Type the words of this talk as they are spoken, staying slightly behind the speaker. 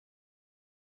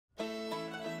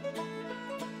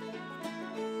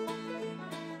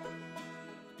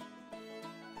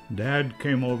Dad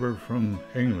came over from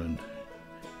England.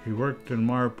 He worked in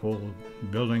Marpole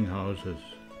building houses.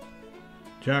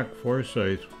 Jack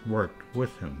Forsyth worked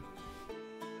with him.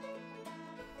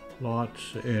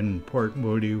 Lots in Port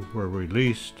Moody were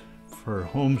released for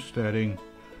homesteading,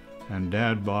 and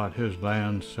Dad bought his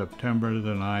land September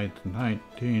the 9th,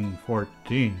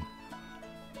 1914.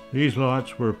 These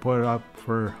lots were put up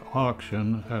for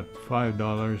auction at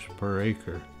 $5 per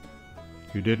acre.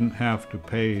 You didn't have to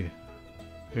pay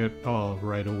it all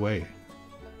right away.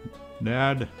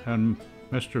 Dad and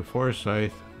Mr.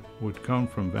 Forsyth would come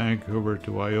from Vancouver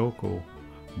to Ioko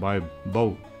by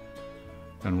boat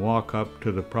and walk up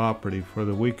to the property for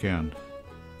the weekend.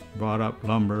 Brought up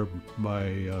lumber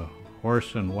by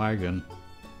horse and wagon.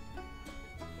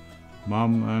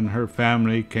 Mom and her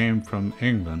family came from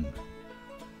England.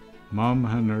 Mom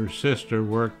and her sister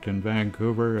worked in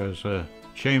Vancouver as a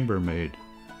chambermaid.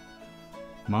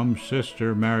 Mom's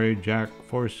sister married Jack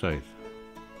Forsyth.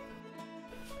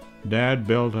 Dad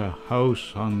built a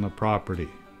house on the property.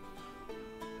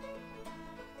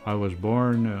 I was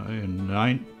born in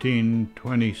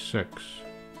 1926.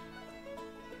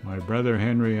 My brother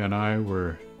Henry and I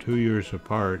were 2 years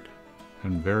apart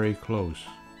and very close.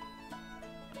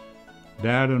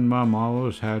 Dad and Mom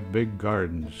always had big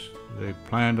gardens. They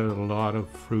planted a lot of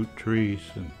fruit trees,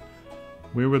 and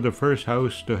we were the first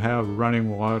house to have running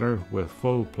water with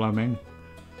full plumbing.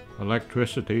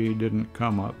 Electricity didn't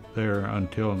come up there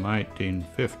until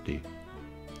 1950.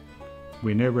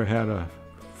 We never had a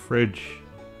fridge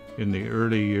in the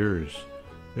early years.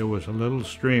 There was a little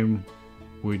stream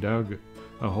we dug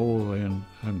a hole in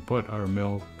and put our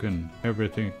milk and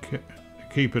everything to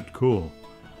keep it cool.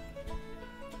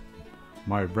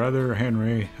 My brother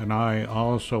Henry and I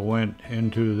also went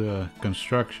into the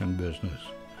construction business.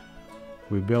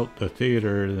 We built the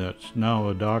theater that's now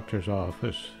a doctor's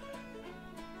office,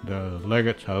 the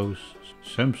Leggett's house,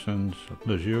 Simpson's,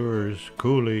 Lesureur's,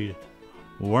 Cooley,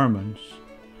 Warman's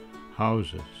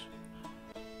houses.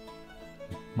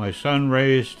 My son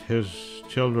raised his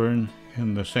children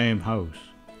in the same house.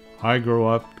 I grew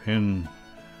up in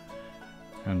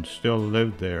and still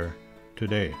live there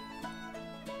today.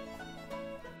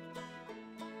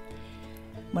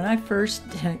 When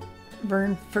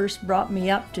Vern first brought me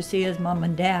up to see his mom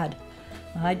and dad,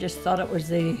 I just thought it was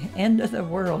the end of the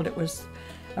world. It was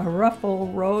a rough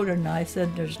old road, and I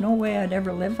said, there's no way I'd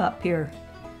ever live up here.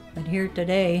 But here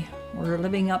today, we're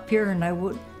living up here, and I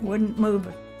wouldn't move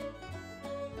it.